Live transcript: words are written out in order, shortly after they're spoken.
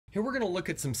Here we're going to look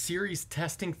at some series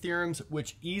testing theorems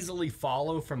which easily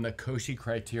follow from the Cauchy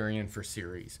criterion for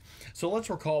series. So let's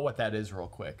recall what that is real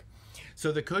quick.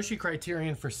 So the Cauchy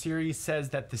criterion for series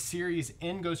says that the series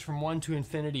n goes from 1 to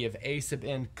infinity of a sub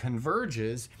n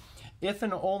converges if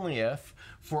and only if,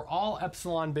 for all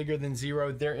epsilon bigger than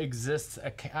 0, there exists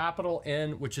a capital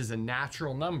N, which is a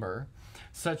natural number,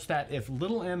 such that if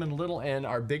little m and little n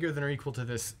are bigger than or equal to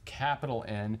this capital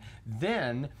N,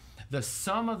 then the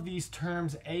sum of these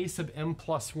terms a sub m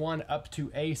plus 1 up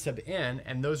to a sub n,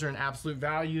 and those are in absolute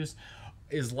values,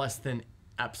 is less than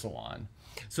epsilon.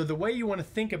 So the way you want to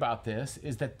think about this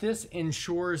is that this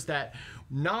ensures that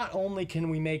not only can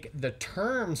we make the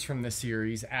terms from the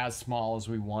series as small as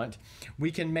we want,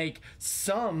 we can make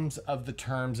sums of the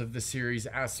terms of the series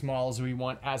as small as we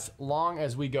want, as long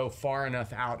as we go far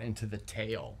enough out into the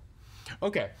tail.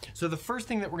 Okay, so the first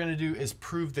thing that we're going to do is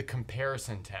prove the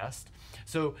comparison test.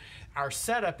 So our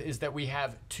setup is that we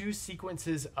have two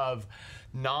sequences of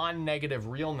non-negative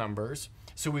real numbers.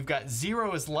 So we've got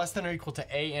 0 is less than or equal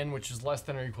to an, which is less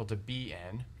than or equal to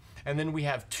bn. And then we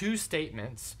have two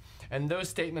statements, and those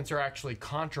statements are actually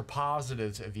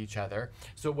contrapositives of each other.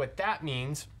 So what that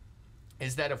means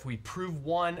is that if we prove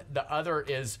one, the other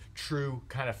is true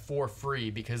kind of for free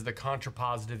because the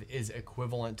contrapositive is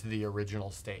equivalent to the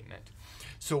original statement.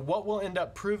 So what we'll end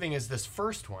up proving is this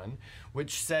first one,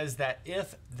 which says that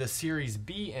if the series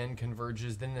Bn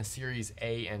converges, then the series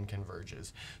An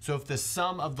converges. So if the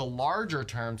sum of the larger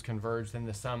terms converge, then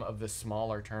the sum of the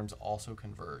smaller terms also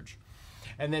converge.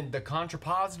 And then the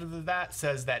contrapositive of that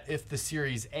says that if the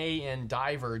series An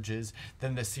diverges,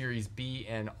 then the series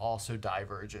Bn also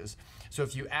diverges. So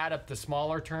if you add up the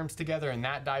smaller terms together and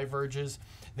that diverges,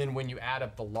 then when you add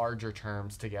up the larger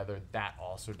terms together, that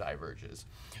also diverges.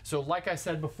 So like I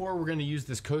said before, we're going to use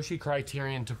this Cauchy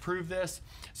criterion to prove this.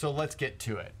 So let's get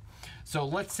to it. So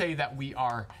let's say that we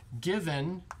are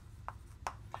given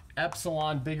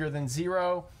epsilon bigger than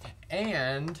 0,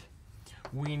 and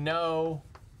we know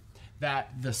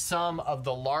that the sum of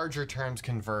the larger terms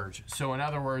converge. So in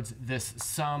other words, this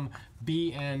sum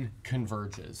Bn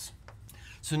converges.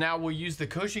 So now we'll use the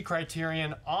Cauchy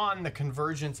criterion on the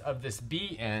convergence of this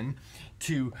Bn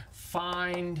to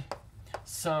find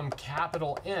some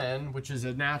capital N, which is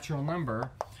a natural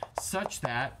number, such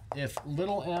that if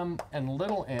little m and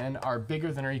little n are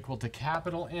bigger than or equal to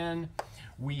capital N,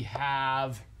 we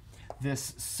have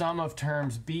this sum of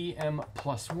terms bm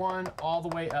plus 1 all the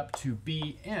way up to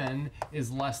bn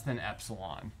is less than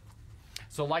epsilon.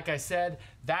 So like I said,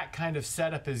 that kind of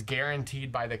setup is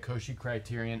guaranteed by the Cauchy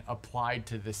criterion applied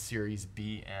to this series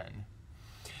Bn.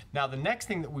 Now the next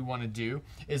thing that we want to do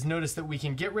is notice that we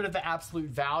can get rid of the absolute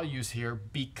values here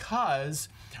because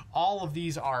all of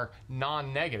these are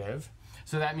non-negative.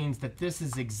 So that means that this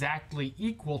is exactly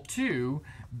equal to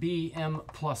bm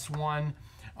plus 1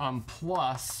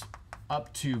 plus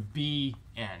up to bn.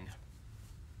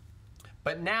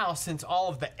 But now, since all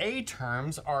of the a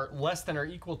terms are less than or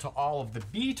equal to all of the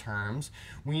b terms,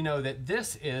 we know that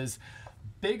this is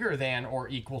bigger than or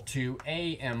equal to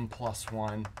am plus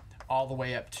 1 all the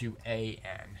way up to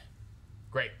an.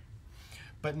 Great.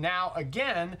 But now,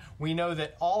 again, we know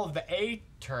that all of the a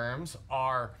terms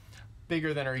are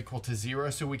bigger than or equal to 0,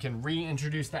 so we can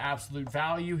reintroduce the absolute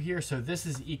value here. So this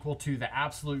is equal to the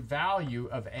absolute value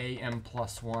of am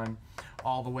plus 1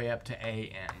 all the way up to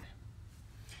an.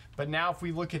 But now if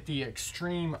we look at the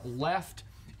extreme left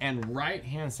and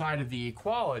right-hand side of the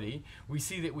equality, we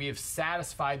see that we have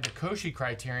satisfied the Cauchy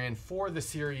criterion for the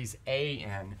series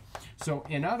An. So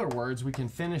in other words, we can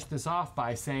finish this off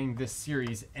by saying this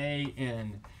series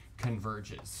An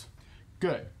converges.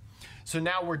 Good. So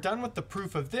now we're done with the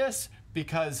proof of this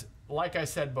because, like I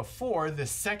said before, the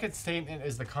second statement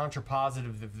is the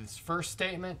contrapositive of this first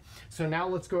statement. So now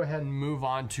let's go ahead and move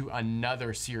on to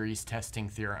another series testing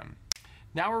theorem.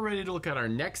 Now we're ready to look at our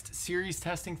next series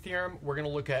testing theorem. We're going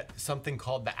to look at something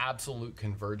called the absolute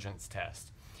convergence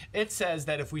test. It says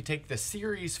that if we take the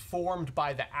series formed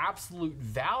by the absolute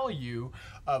value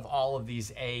of all of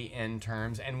these an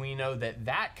terms, and we know that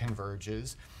that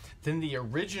converges, then the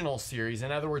original series,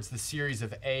 in other words, the series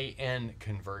of an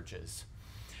converges.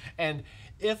 And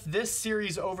if this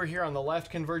series over here on the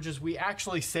left converges, we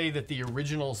actually say that the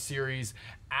original series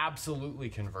absolutely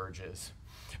converges.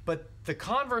 But the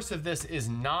converse of this is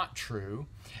not true.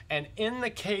 And in the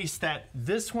case that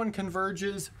this one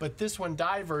converges, but this one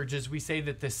diverges, we say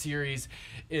that the series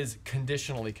is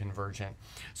conditionally convergent.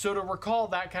 So to recall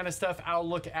that kind of stuff, I'll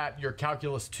look at your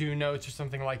Calculus 2 notes or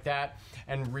something like that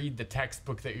and read the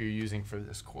textbook that you're using for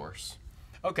this course.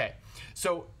 Okay,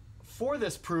 so for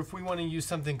this proof, we want to use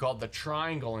something called the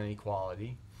triangle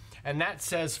inequality. and that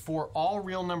says for all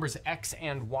real numbers x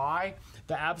and y,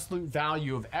 the absolute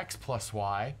value of x plus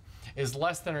y is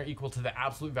less than or equal to the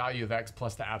absolute value of x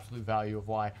plus the absolute value of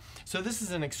y. So this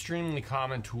is an extremely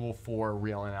common tool for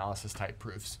real analysis type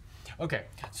proofs. Okay,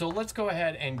 so let's go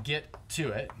ahead and get to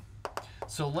it.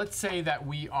 So let's say that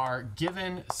we are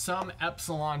given some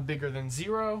epsilon bigger than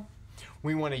 0.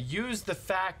 We want to use the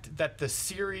fact that the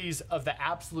series of the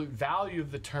absolute value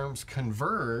of the terms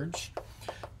converge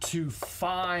to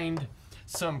find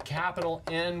some capital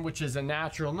N, which is a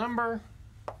natural number,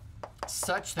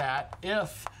 such that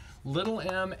if little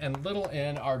m and little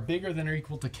n are bigger than or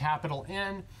equal to capital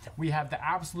N, we have the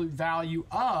absolute value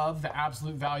of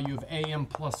am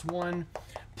plus 1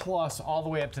 plus all the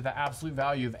way up to the absolute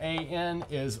value of an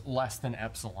is less than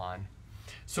epsilon.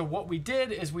 So what we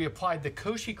did is we applied the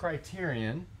Cauchy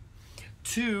criterion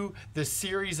to the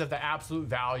series of the absolute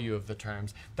value of the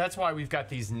terms. That's why we've got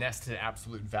these nested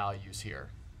absolute values here.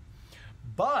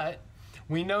 But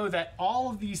we know that all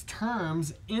of these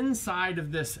terms inside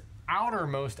of this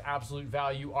outermost absolute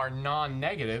value are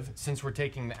non-negative since we're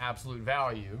taking the absolute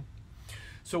value.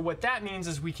 So what that means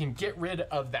is we can get rid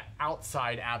of the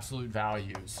outside absolute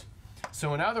values.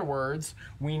 So in other words,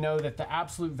 we know that the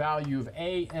absolute value of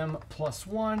am plus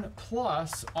 1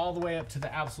 plus all the way up to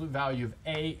the absolute value of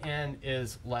an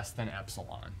is less than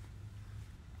epsilon.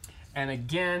 And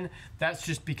again, that's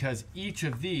just because each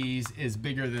of these is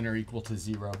bigger than or equal to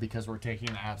 0 because we're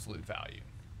taking the absolute value.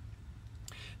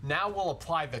 Now we'll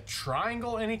apply the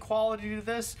triangle inequality to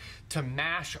this to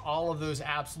mash all of those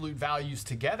absolute values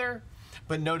together.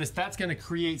 But notice that's going to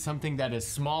create something that is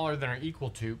smaller than or equal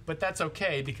to, but that's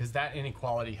okay because that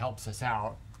inequality helps us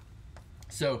out.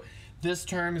 So this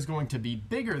term is going to be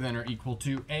bigger than or equal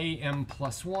to am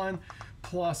plus 1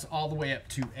 plus all the way up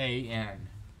to an.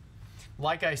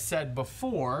 Like I said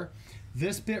before,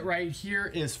 this bit right here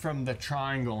is from the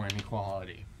triangle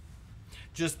inequality.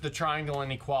 Just the triangle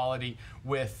inequality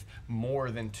with more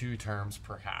than 2 terms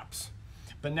perhaps.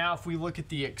 But now if we look at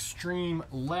the extreme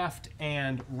left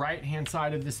and right hand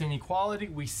side of this inequality,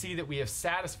 we see that we have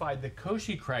satisfied the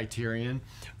Cauchy criterion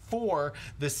for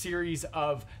the series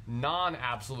of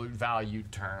non-absolute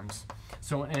valued terms.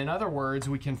 So in other words,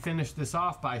 we can finish this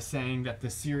off by saying that the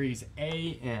series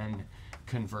an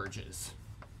converges.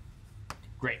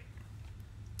 Great.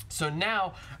 So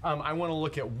now I want to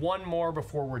look at one more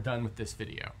before we're done with this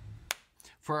video.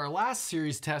 For our last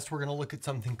series test, we're going to look at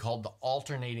something called the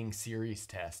alternating series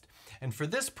test. And for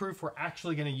this proof, we're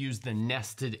actually going to use the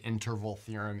nested interval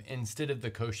theorem instead of the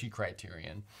Cauchy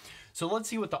criterion. So let's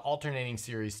see what the alternating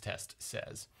series test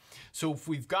says. So if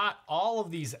we've got all of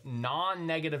these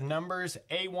non-negative numbers,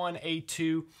 a1,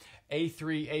 a2,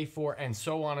 a3, a4, and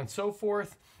so on and so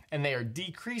forth, and they are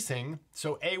decreasing,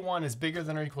 so a1 is bigger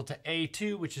than or equal to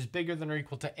a2, which is bigger than or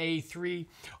equal to a3,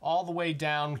 all the way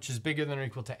down, which is bigger than or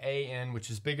equal to an, which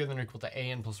is bigger than or equal to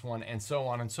an plus 1, and so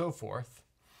on and so forth.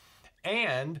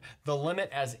 And the limit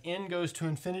as n goes to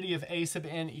infinity of a sub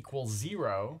n equals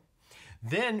 0,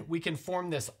 then we can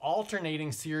form this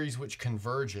alternating series which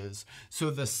converges. So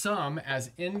the sum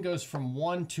as n goes from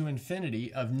 1 to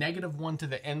infinity of -1 to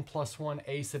the n plus 1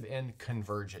 a sub n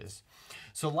converges.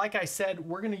 So like I said,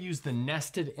 we're going to use the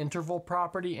nested interval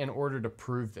property in order to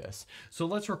prove this. So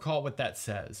let's recall what that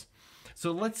says.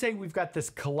 So let's say we've got this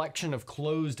collection of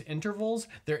closed intervals.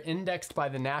 They're indexed by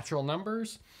the natural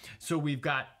numbers. So we've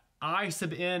got I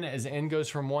sub n as n goes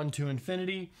from 1 to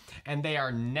infinity, and they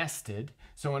are nested.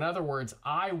 So in other words,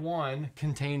 I1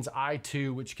 contains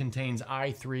I2, which contains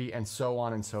I3, and so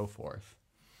on and so forth.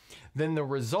 Then the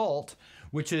result,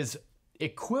 which is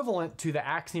equivalent to the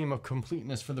axiom of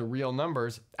completeness for the real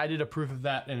numbers, I did a proof of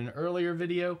that in an earlier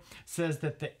video, says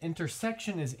that the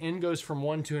intersection as n goes from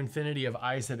 1 to infinity of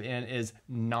I sub n is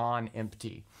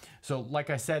non-empty. So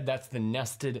like I said, that's the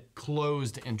nested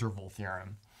closed interval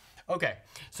theorem. Okay,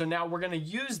 so now we're going to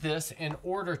use this in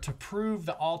order to prove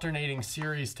the alternating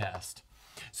series test.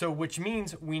 So which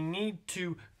means we need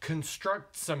to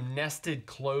construct some nested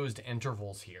closed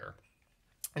intervals here.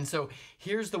 And so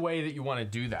here's the way that you want to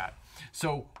do that.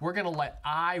 So we're going to let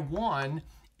I1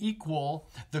 equal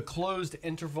the closed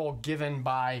interval given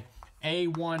by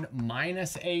A1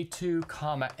 minus A2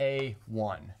 comma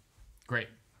A1. Great.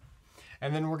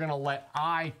 And then we're going to let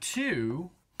I2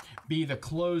 be the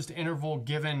closed interval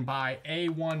given by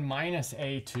A1 minus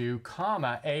A2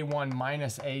 comma A1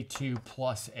 minus A2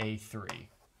 plus A3.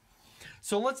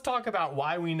 So let's talk about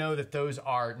why we know that those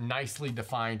are nicely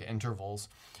defined intervals.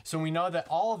 So we know that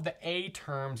all of the A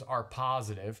terms are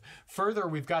positive. Further,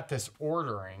 we've got this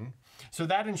ordering. So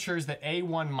that ensures that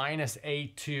A1 minus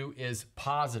A2 is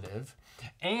positive,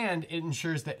 and it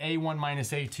ensures that A1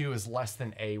 minus A2 is less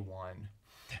than A1.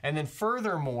 And then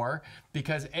furthermore,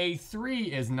 because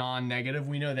a3 is non-negative,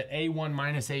 we know that a1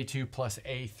 minus a2 plus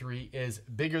a3 is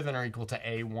bigger than or equal to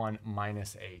a1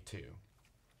 minus a2.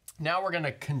 Now we're going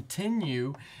to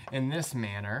continue in this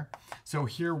manner. So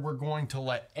here we're going to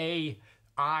let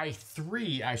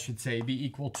I3, I should say, be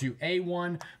equal to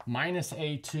a1 minus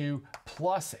a2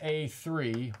 plus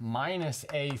a3 minus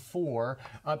a4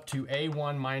 up to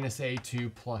a1 minus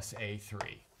a2 plus a3.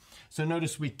 So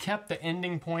notice we kept the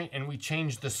ending point and we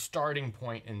changed the starting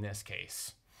point in this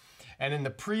case. And in the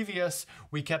previous,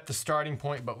 we kept the starting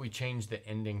point, but we changed the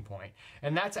ending point.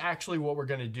 And that's actually what we're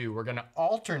going to do. We're going to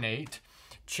alternate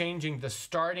changing the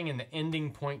starting and the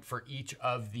ending point for each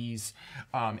of these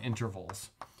intervals.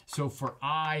 So for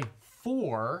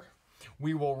I4,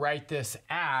 we will write this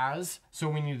as, so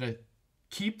we need to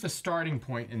keep the starting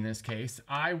point in this case,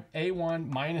 a1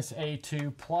 minus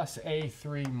a2 plus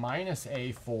a3 minus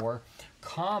a4,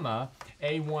 comma,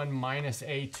 a1 minus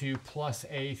a2 plus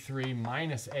a3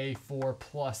 minus a4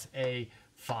 plus a5.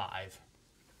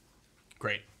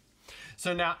 Great.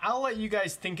 So now I'll let you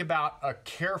guys think about a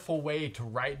careful way to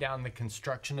write down the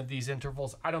construction of these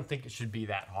intervals. I don't think it should be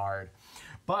that hard.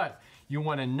 But you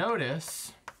want to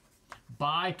notice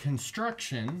by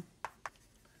construction,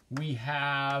 we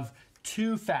have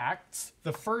two facts.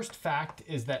 The first fact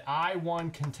is that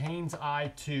I1 contains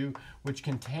I2, which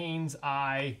contains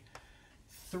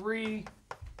I3,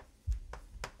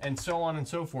 and so on and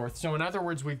so forth. So in other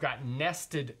words, we've got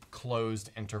nested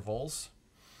closed intervals.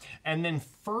 And then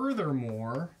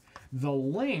furthermore, the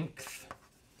length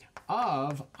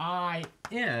of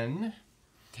IN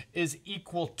is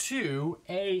equal to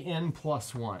AN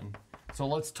plus 1. So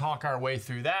let's talk our way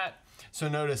through that. So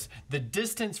notice the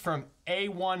distance from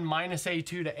A1 minus A2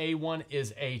 to A1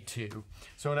 is A2.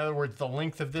 So in other words, the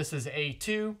length of this is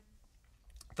A2.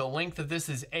 The length of this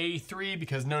is A3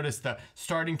 because notice the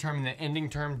starting term and the ending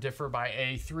term differ by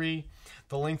A3.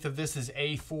 The length of this is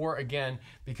A4 again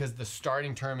because the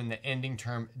starting term and the ending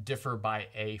term differ by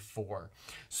A4.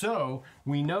 So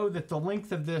we know that the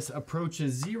length of this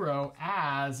approaches 0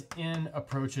 as n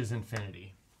approaches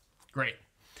infinity. Great.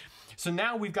 So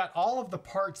now we've got all of the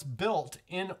parts built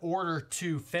in order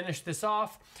to finish this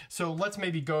off. So let's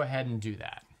maybe go ahead and do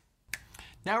that.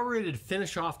 Now we're ready to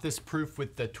finish off this proof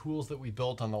with the tools that we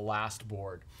built on the last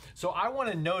board. So I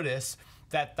want to notice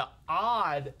that the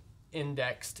odd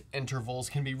indexed intervals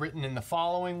can be written in the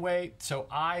following way. So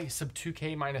I sub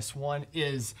 2k minus 1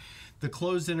 is the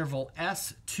closed interval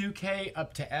S2k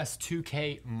up to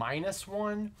S2k minus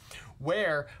 1,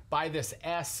 where by this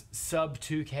S sub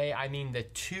 2k, I mean the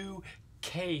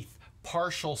 2kth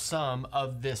partial sum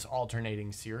of this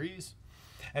alternating series.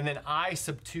 And then I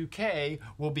sub 2k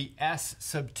will be S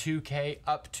sub 2k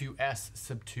up to S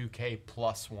sub 2k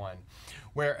plus 1,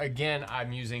 where again,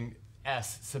 I'm using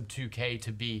S sub 2k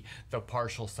to be the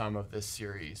partial sum of this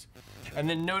series. And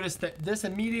then notice that this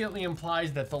immediately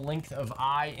implies that the length of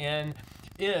IN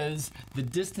is the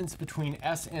distance between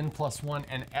Sn plus 1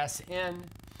 and Sn,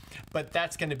 but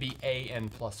that's going to be AN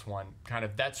plus 1. Kind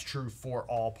of, that's true for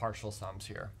all partial sums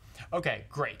here. Okay,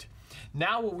 great.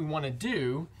 Now what we want to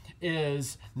do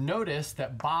is notice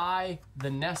that by the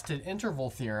nested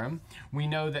interval theorem, we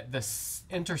know that the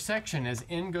intersection as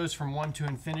n goes from 1 to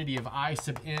infinity of I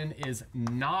sub n is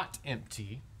not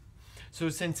empty. So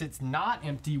since it's not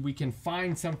empty, we can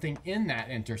find something in that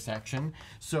intersection.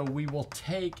 So we will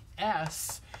take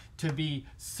S to be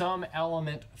some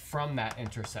element from that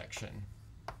intersection.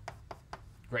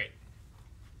 Great.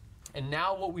 And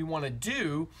now what we want to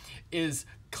do is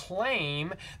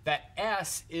claim that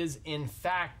S is in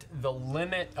fact the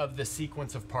limit of the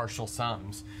sequence of partial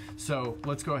sums. So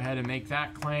let's go ahead and make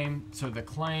that claim. So the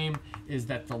claim is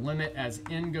that the limit as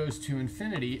n goes to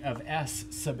infinity of S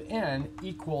sub n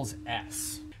equals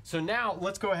S. So now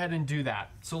let's go ahead and do that.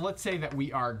 So let's say that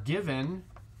we are given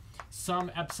some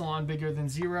epsilon bigger than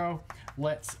 0.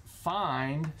 Let's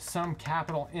find some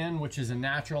capital N, which is a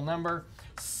natural number,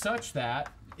 such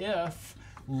that if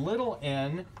little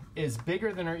n is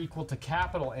bigger than or equal to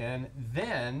capital N,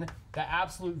 then the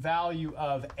absolute value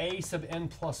of A sub n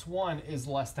plus 1 is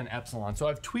less than epsilon. So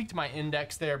I've tweaked my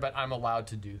index there, but I'm allowed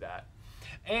to do that.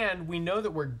 And we know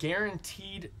that we're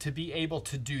guaranteed to be able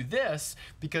to do this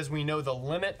because we know the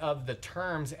limit of the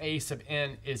terms A sub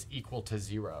n is equal to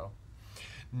 0.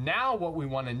 Now what we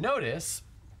want to notice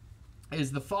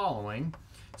is the following.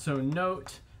 So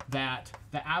note that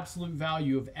the absolute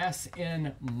value of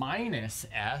Sn minus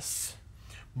S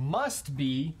must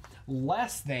be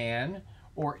less than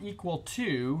or equal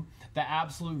to the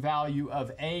absolute value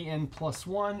of An plus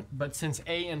 1, but since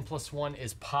An plus 1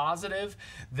 is positive,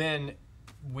 then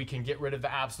we can get rid of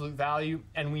the absolute value,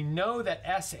 and we know that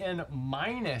Sn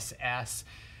minus S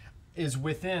is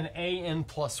within an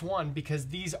plus 1 because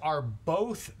these are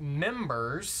both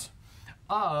members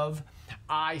of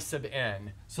I sub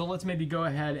n. So let's maybe go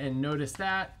ahead and notice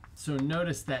that. So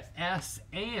notice that S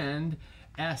and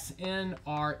Sn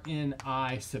are in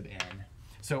I sub n.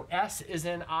 So S is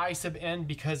in I sub n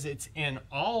because it's in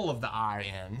all of the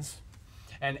INs,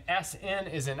 and Sn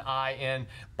is in IN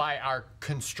by our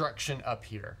construction up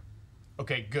here.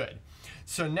 Okay, good.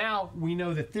 So now we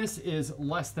know that this is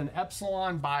less than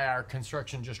epsilon by our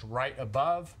construction just right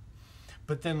above.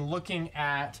 But then looking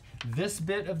at this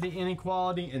bit of the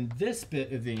inequality and this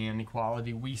bit of the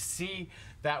inequality, we see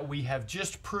that we have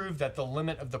just proved that the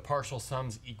limit of the partial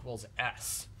sums equals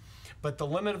S. But the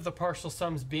limit of the partial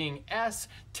sums being S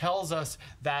tells us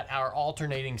that our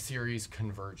alternating series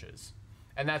converges.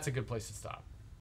 And that's a good place to stop.